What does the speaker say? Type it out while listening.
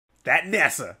That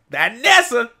Nessa. That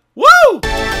Nessa. Woo!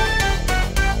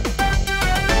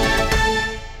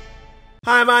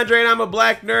 Hi, I'm Andre and I'm a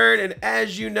black nerd, and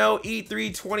as you know,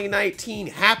 E3 2019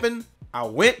 happened. I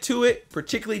went to it,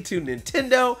 particularly to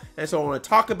Nintendo, and so I want to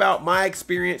talk about my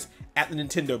experience at the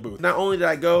Nintendo booth. Not only did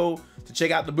I go to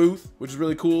check out the booth, which is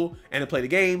really cool, and to play the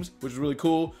games, which is really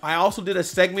cool, I also did a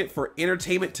segment for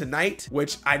Entertainment Tonight,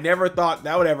 which I never thought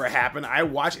that would ever happen. I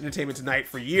watched Entertainment Tonight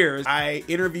for years. I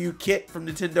interviewed Kit from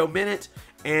Nintendo Minute,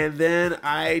 and then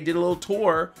I did a little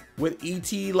tour with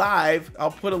ET Live.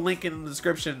 I'll put a link in the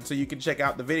description so you can check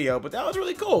out the video, but that was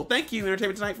really cool. Thank you,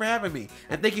 Entertainment Tonight, for having me.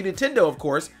 And thank you, Nintendo, of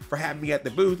course, for having me at the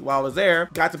booth while I was there.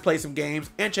 Got to play some games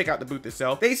and check out the booth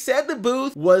itself. They said the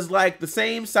booth was like the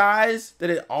same size that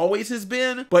it always has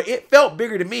been, but it felt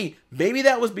bigger to me. Maybe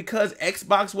that was because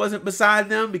Xbox wasn't beside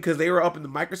them because they were up in the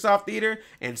Microsoft Theater,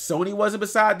 and Sony wasn't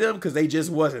beside them because they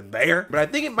just wasn't there. But I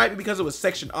think it might be because it was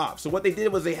sectioned off. So what they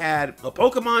did was they had a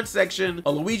Pokemon section,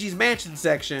 a Luigi's Mansion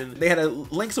section, they had a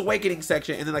Link's Awakening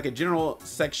section, and then like a general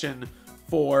section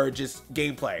for just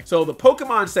gameplay. So the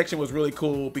Pokemon section was really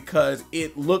cool because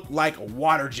it looked like a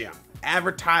water gym.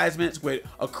 Advertisements with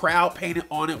a crowd painted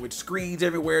on it with screens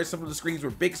everywhere. Some of the screens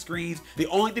were big screens. The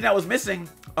only thing that was missing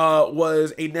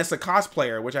was a Nessa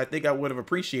cosplayer, which I think I would have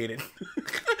appreciated.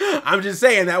 I'm just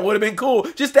saying that would have been cool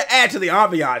just to add to the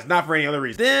ambiance, not for any other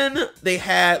reason. Then they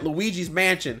had Luigi's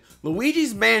Mansion.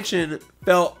 Luigi's Mansion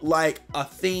felt like a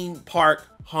theme park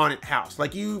haunted house.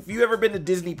 Like if you ever been to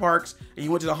Disney parks and you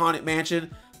went to the Haunted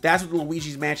Mansion, that's what the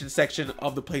Luigi's Mansion section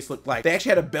of the place looked like. They actually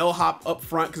had a bellhop up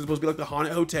front because it's supposed to be like the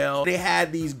haunted hotel. They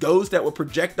had these ghosts that would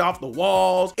project off the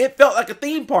walls. It felt like a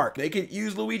theme park. They could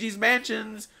use Luigi's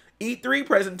Mansion's E3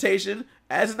 presentation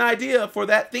as an idea for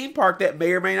that theme park that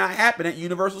may or may not happen at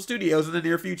Universal Studios in the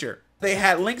near future. They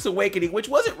had Link's Awakening, which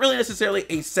wasn't really necessarily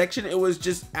a section. It was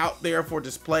just out there for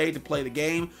display to play the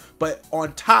game. But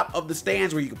on top of the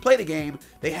stands where you could play the game,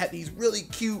 they had these really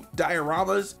cute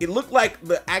dioramas. It looked like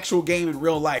the actual game in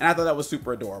real life, and I thought that was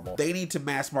super adorable. They need to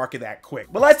mass market that quick.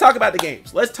 But let's talk about the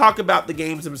games. Let's talk about the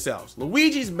games themselves.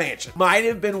 Luigi's Mansion might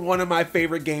have been one of my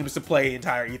favorite games to play the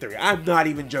entire E3. I'm not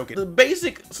even joking. The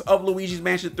basics of Luigi's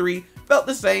Mansion 3 felt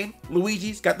the same.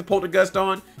 Luigi's got the poltergust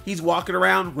on. He's walking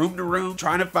around room to room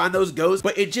trying to find those ghosts,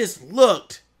 but it just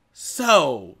looked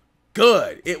so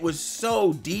good. It was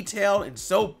so detailed and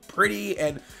so pretty,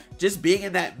 and just being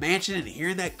in that mansion and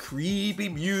hearing that creepy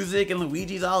music and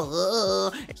Luigi's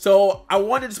all So I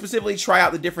wanted to specifically try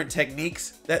out the different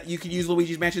techniques that you can use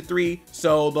Luigi's Mansion 3.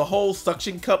 So the whole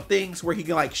suction cup things where he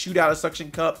can like shoot out a suction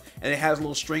cup and it has a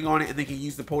little string on it, and they can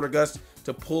use the poltergust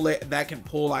to pull it, and that can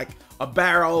pull like a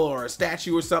barrel or a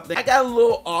statue or something. I got a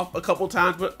little off a couple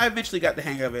times, but I eventually got the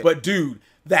hang of it. But dude,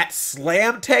 that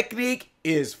slam technique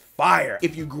is fire.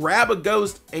 If you grab a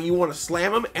ghost and you want to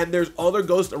slam him and there's other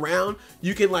ghosts around,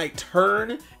 you can like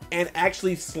turn and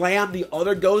actually slam the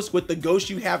other ghost with the ghost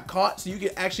you have caught, so you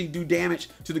can actually do damage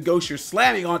to the ghost you're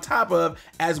slamming on top of,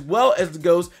 as well as the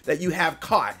ghost that you have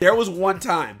caught. There was one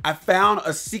time I found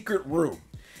a secret room,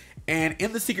 and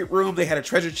in the secret room, they had a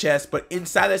treasure chest, but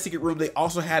inside that secret room, they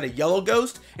also had a yellow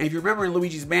ghost. And if you remember in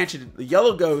Luigi's Mansion, the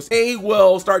yellow ghost, they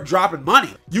will start dropping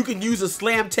money. You can use a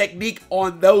slam technique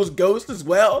on those ghosts as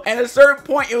well. And at a certain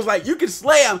point, it was like, you can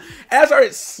slam. And I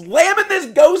started slamming this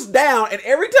ghost down. And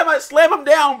every time I slam him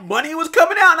down, money was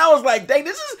coming out. And I was like, dang,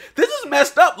 this is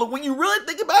messed up. Look, when you really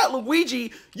think about it,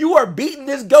 Luigi, you are beating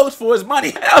this ghost for his money.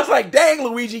 And I was like, dang,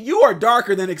 Luigi, you are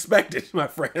darker than expected, my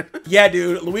friend. Yeah,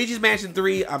 dude, Luigi's Mansion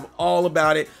 3, I'm all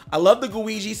about it. I love the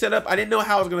Luigi setup. I didn't know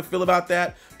how I was going to feel about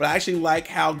that, but I actually like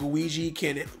how Luigi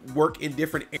can work in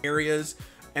different areas,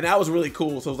 and that was really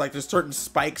cool. So it's like there's certain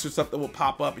spikes or something will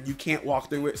pop up and you can't walk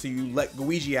through it, so you let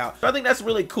Luigi out. So I think that's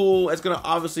really cool. It's going to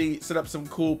obviously set up some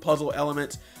cool puzzle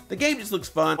elements. The game just looks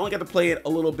fun. I only got to play it a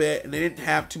little bit, and they didn't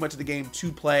have too much of the game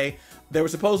to play. There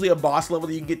was supposedly a boss level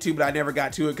that you can get to, but I never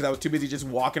got to it because I was too busy just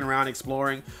walking around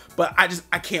exploring. But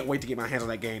I can't wait to get my hands on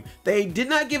that game. They did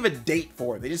not give a date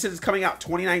for it. They just said it's coming out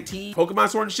 2019. Pokemon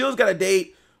Sword and Shield's got a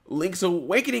date. Link's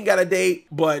Awakening got a date,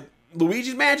 but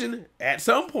Luigi's Mansion at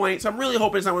some point. So I'm really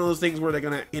hoping it's not one of those things where they're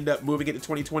going to end up moving it to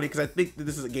 2020, because I think that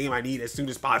this is a game I need as soon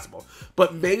as possible.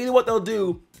 But maybe what they'll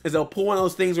do is they'll pull one of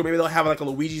those things where maybe they'll have like a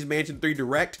Luigi's Mansion 3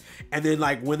 Direct, and then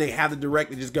like when they have the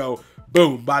Direct, they just go,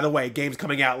 boom, by the way, game's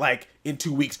coming out like in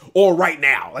 2 weeks or right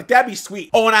now. Like, that'd be sweet.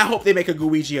 Oh, and I hope they make a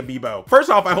Luigi amiibo. First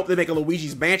off, I hope they make a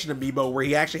Luigi's Mansion amiibo where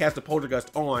he actually has the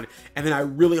poltergust on, and then I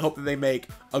really hope that they make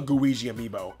a Luigi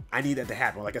amiibo. I need that to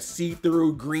happen. Like a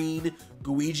see-through green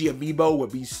Luigi amiibo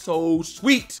would be so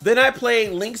sweet. Then I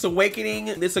played Link's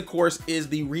Awakening. This, of course, is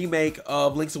the remake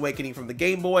of Link's Awakening from the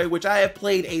Game Boy, which I have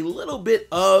played a little bit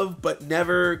of, but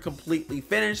never completely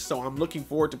finished, so I'm looking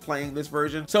forward to playing this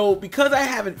version. So because I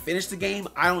haven't finished the game,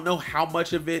 I don't know how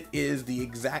much of it is the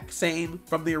exact same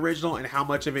from the original and how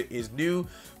much of it is new,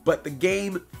 but the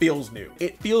game feels new.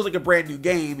 It feels like a brand new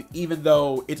game, even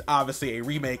though it's obviously a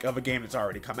remake of a game that's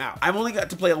already come out. I've only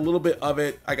got to play a little bit of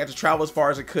it. I got to travel as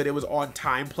far as I could. It was on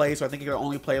time play, so I think I could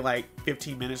only play like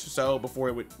 15 minutes or so before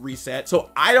it would reset. So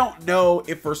I don't know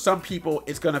if for some people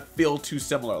it's gonna feel too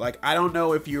similar. Like, I don't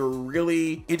know if you're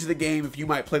really into the game, if you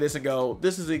might play this and go,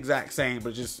 this is the exact same,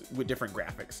 but just with different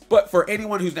graphics. But for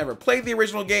anyone who's never played the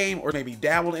original game or maybe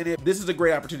dabbled in it, this is a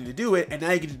great opportunity to do it, and now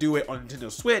you get to do it on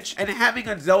Nintendo Switch. And having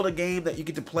a Zelda game that you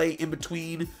get to play in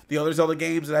between the other Zelda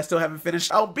games that I still haven't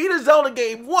finished. I'll beat a Zelda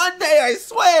game one day, I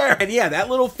swear! And yeah, that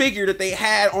little figure that they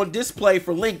had on display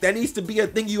for Link, that needs to be a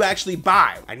thing you actually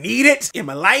buy. I need it in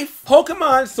my life.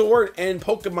 Pokemon Sword and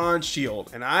Pokemon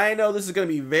Shield. And I know this is going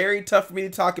to be very tough for me to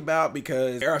talk about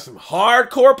because there are some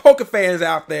hardcore Poke fans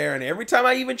out there, and every time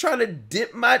I even try to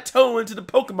dip my toe into the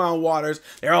Pokemon waters,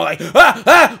 they're all like,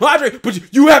 Andre,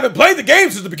 but you haven't played the game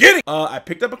since the beginning. I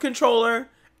picked up a controller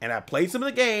and I played some of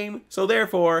the game, so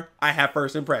therefore I have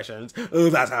first impressions.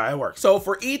 That's how it works. So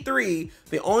for E3,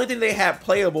 the only thing they had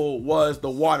playable was the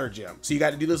water gym. So you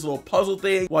got to do this little puzzle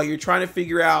thing while you're trying to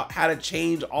figure out how to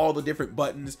change all the different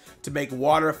buttons to make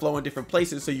water flow in different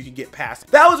places so you can get past it.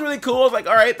 That was really cool. I was like,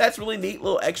 all right, that's really neat,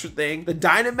 little extra thing. The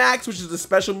Dynamax, which is a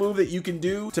special move that you can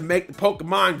do to make the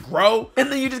Pokemon grow,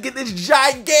 and then you just get this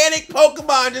gigantic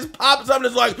Pokemon just pops up and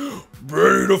it's like,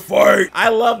 ready to fight. I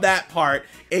love that part.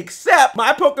 Except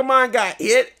my Pokemon got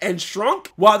hit and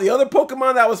shrunk while the other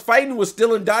Pokemon that I was fighting was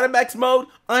still in Dynamax mode.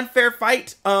 Unfair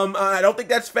fight. I don't think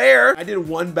that's fair. I did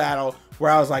one battle where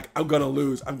I was like, I'm gonna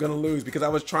lose because I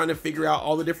was trying to figure out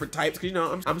all the different types because, you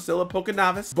know, I'm still a Poke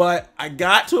novice. But I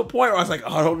got to a point where I was like,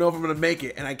 oh, I don't know if I'm gonna make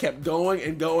it. And I kept going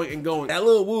and going and going. That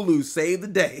little Wooloo saved the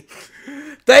day.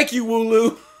 Thank you,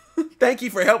 Wooloo. Thank you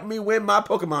for helping me win my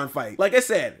Pokemon fight. Like I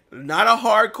said, not a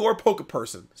hardcore Poke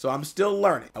person, so I'm still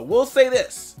learning. I will say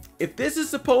this, if this is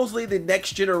supposedly the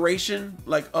next generation,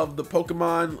 like, of the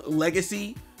Pokemon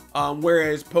legacy,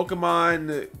 whereas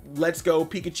Pokemon Let's Go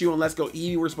Pikachu and Let's Go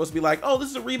Eevee were supposed to be like, oh, this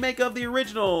is a remake of the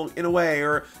original in a way,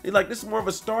 or like this is more of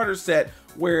a starter set,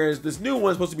 whereas this new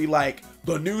one's supposed to be like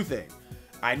the new thing.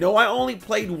 I know I only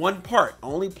played one part. I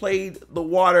only played the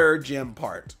water gym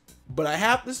part. But I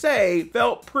have to say,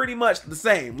 felt pretty much the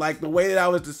same. Like the way that I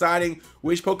was deciding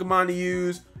which Pokemon to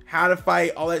use, how to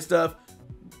fight, all that stuff,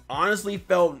 honestly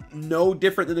felt no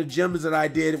different than the gyms that I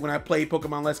did when I played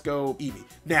Pokemon Let's Go Eevee.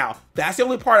 Now, that's the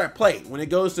only part I played. When it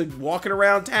goes to walking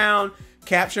around town,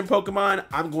 capturing Pokemon,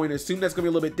 I'm going to assume that's going to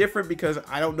be a little bit different because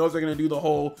I don't know if they're going to do the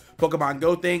whole Pokemon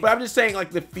Go thing. But I'm just saying, like,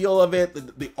 the feel of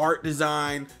it, the art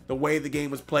design, the way the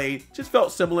game was played, just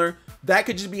felt similar. That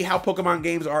could just be how Pokemon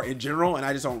games are in general, and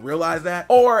I just don't realize that.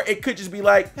 Or it could just be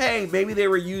like, hey, maybe they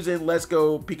were using Let's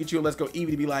Go Pikachu and Let's Go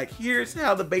Eevee to be like, here's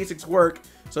how the basics work.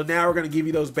 So now we're going to give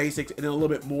you those basics and then a little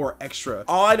bit more extra.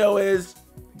 All I know is,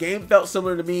 game felt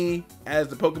similar to me as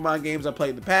the Pokemon games I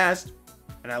played in the past.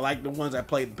 And I like the ones I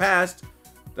played in the past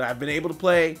that I've been able to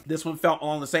play. This one felt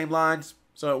along the same lines,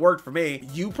 so it worked for me.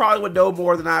 You probably would know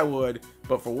more than I would,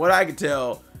 but from what I could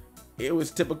tell, it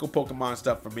was typical Pokemon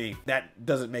stuff for me. That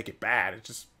doesn't make it bad. It's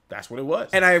just, that's what it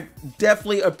was. And I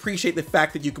definitely appreciate the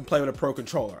fact that you can play with a Pro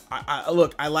Controller.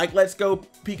 Look, I like Let's Go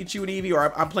Pikachu and Eevee,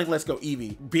 or I'm playing Let's Go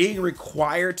Eevee. Being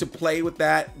required to play with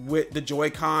that with the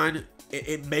Joy-Con,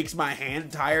 it makes my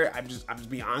hand tired. I'm just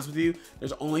being honest with you.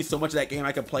 There's only so much of that game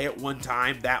I can play at one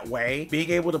time that way.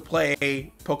 Being able to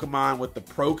play Pokemon with the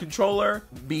Pro Controller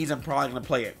means I'm probably gonna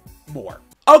play it more.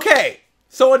 Okay,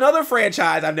 so another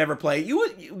franchise I've never played.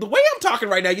 The way I'm talking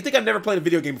right now, you think I've never played a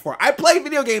video game before. I played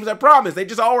video games, I promise. They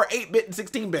just all were 8-bit and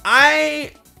 16-bit.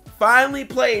 I finally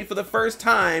played for the first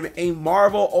time a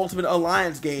Marvel Ultimate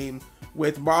Alliance game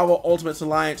with Marvel Ultimate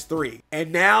Alliance 3.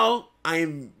 And now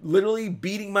I'm literally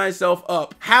beating myself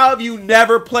up. How have you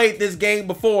never played this game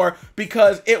before?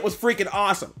 Because it was freaking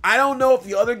awesome. I don't know if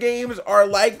the other games are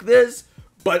like this,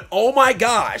 but oh my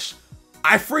gosh,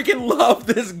 I freaking love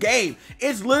this game.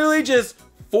 It's literally just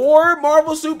 4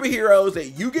 Marvel superheroes that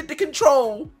you get to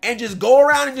control and just go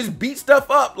around and just beat stuff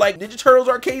up like Ninja Turtles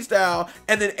arcade style.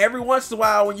 And then every once in a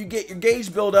while, when you get your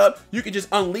gauge build up, you can just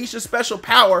unleash a special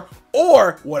power.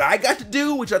 Or what I got to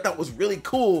do, which I thought was really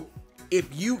cool, if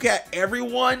you got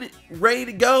everyone ready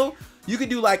to go, you can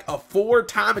do like a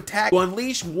 4-time attack. You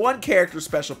unleash one character's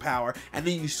special power, and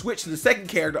then you switch to the second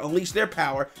character, unleash their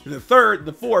power, to the third,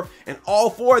 the fourth, and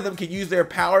all 4 of them can use their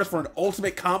powers for an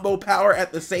ultimate combo power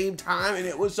at the same time, and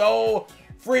it was so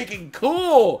freaking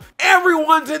cool.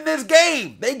 Everyone's in this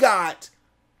game. They got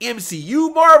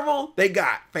MCU Marvel, they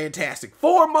got Fantastic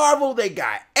Four Marvel, they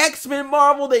got X-Men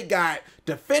Marvel, they got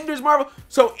Defenders Marvel.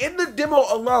 So in the demo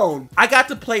alone, I got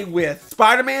to play with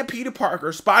Spider-Man Peter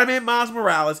Parker, Spider-Man Miles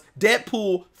Morales,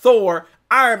 Deadpool, Thor,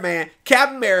 Iron Man,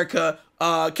 Captain America,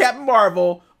 Captain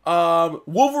Marvel,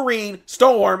 Wolverine,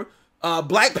 Storm,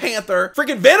 Black Panther,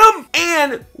 freaking Venom.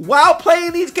 And while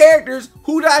playing these characters,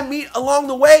 who did I meet along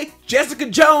the way? Jessica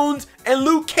Jones and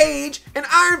Luke Cage and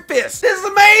Iron Fist. This is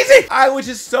amazing. I was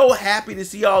just so happy to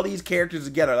see all these characters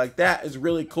together. Like, that is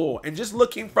really cool. And just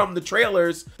looking from the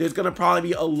trailers, there's gonna probably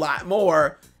be a lot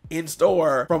more in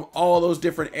store from all those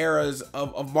different eras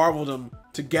of Marveldom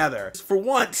together. For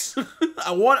once,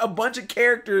 I want a bunch of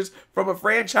characters from a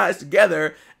franchise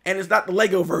together, and it's not the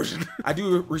Lego version. I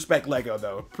do respect Lego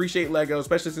though. Appreciate Lego,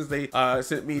 especially since they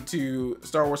sent me to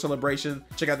Star Wars Celebration.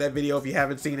 Check out that video if you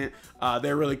haven't seen it.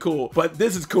 They're really cool, but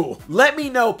this is cool. Let me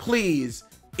know, please,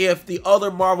 if the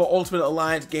other Marvel Ultimate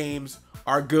Alliance games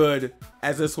are good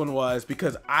as this one was,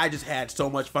 because I just had so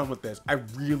much fun with this. I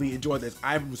really enjoyed this.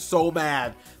 I'm so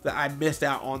mad that I missed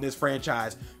out on this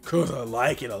franchise because I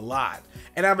like it a lot.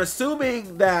 And I'm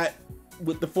assuming that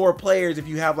with the 4 players, if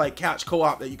you have like couch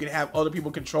co-op, that you can have other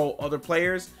people control other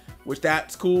players, which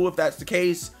that's cool if that's the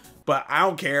case, but I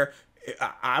don't care.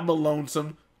 I'm a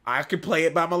lonesome. I could play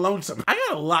it by my lonesome. I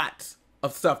got a lot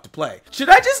of stuff to play. Should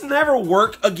I just never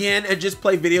work again and just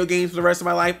play video games for the rest of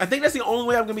my life? I think that's the only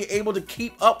way I'm gonna be able to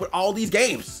keep up with all these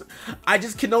games. I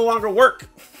just can no longer work.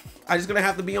 I'm just gonna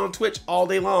have to be on Twitch all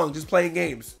day long just playing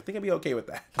games. I think I'd be okay with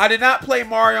that. I did not play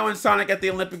Mario and Sonic at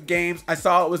the Olympic Games. I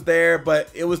saw it was there,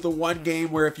 but it was the one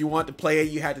game where if you want to play it,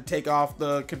 you had to take off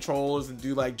the controls and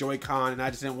do like Joy-Con, and I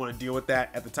just didn't want to deal with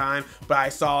that at the time. But I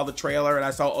saw the trailer and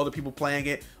I saw other people playing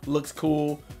it. Looks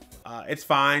cool. It's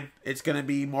fine. It's gonna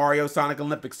be Mario, Sonic,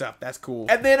 Olympic stuff. That's cool.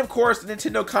 And then, of course, the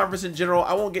Nintendo conference in general.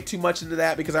 I won't get too much into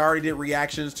that because I already did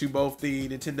reactions to both the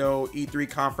Nintendo E3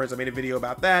 conference. I made a video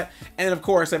about that. And then, of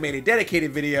course, I made a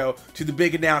dedicated video to the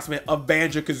big announcement of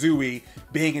Banjo-Kazooie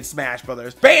being in Smash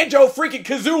Brothers.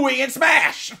 Banjo-freaking-Kazooie in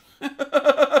Smash!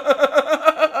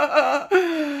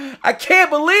 I can't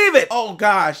believe it! Oh,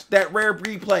 gosh, that rare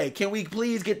replay. Can we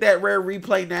please get that rare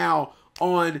replay now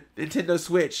on Nintendo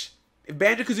Switch? If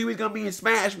Banjo-Kazooie is going to be in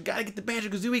Smash, we got to get the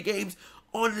Banjo-Kazooie games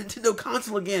on the Nintendo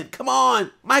console again. Come on,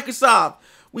 Microsoft.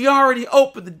 We already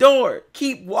opened the door.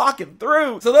 Keep walking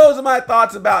through. So those are my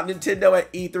thoughts about Nintendo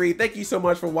at E3. Thank you so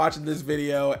much for watching this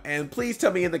video. And please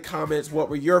tell me in the comments what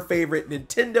were your favorite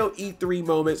Nintendo E3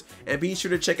 moments. And be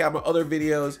sure to check out my other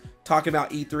videos talking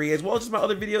about E3, as well as just my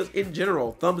other videos in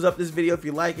general. Thumbs up this video if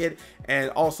you like it.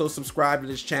 And also subscribe to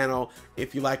this channel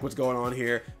if you like what's going on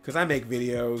here, because I make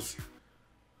videos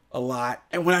a lot,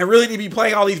 and when I really need to be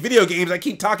playing all these video games I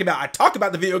talk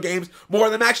about the video games more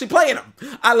than I'm actually playing them.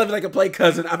 I live like a play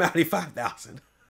cousin. I'm Audi 5000.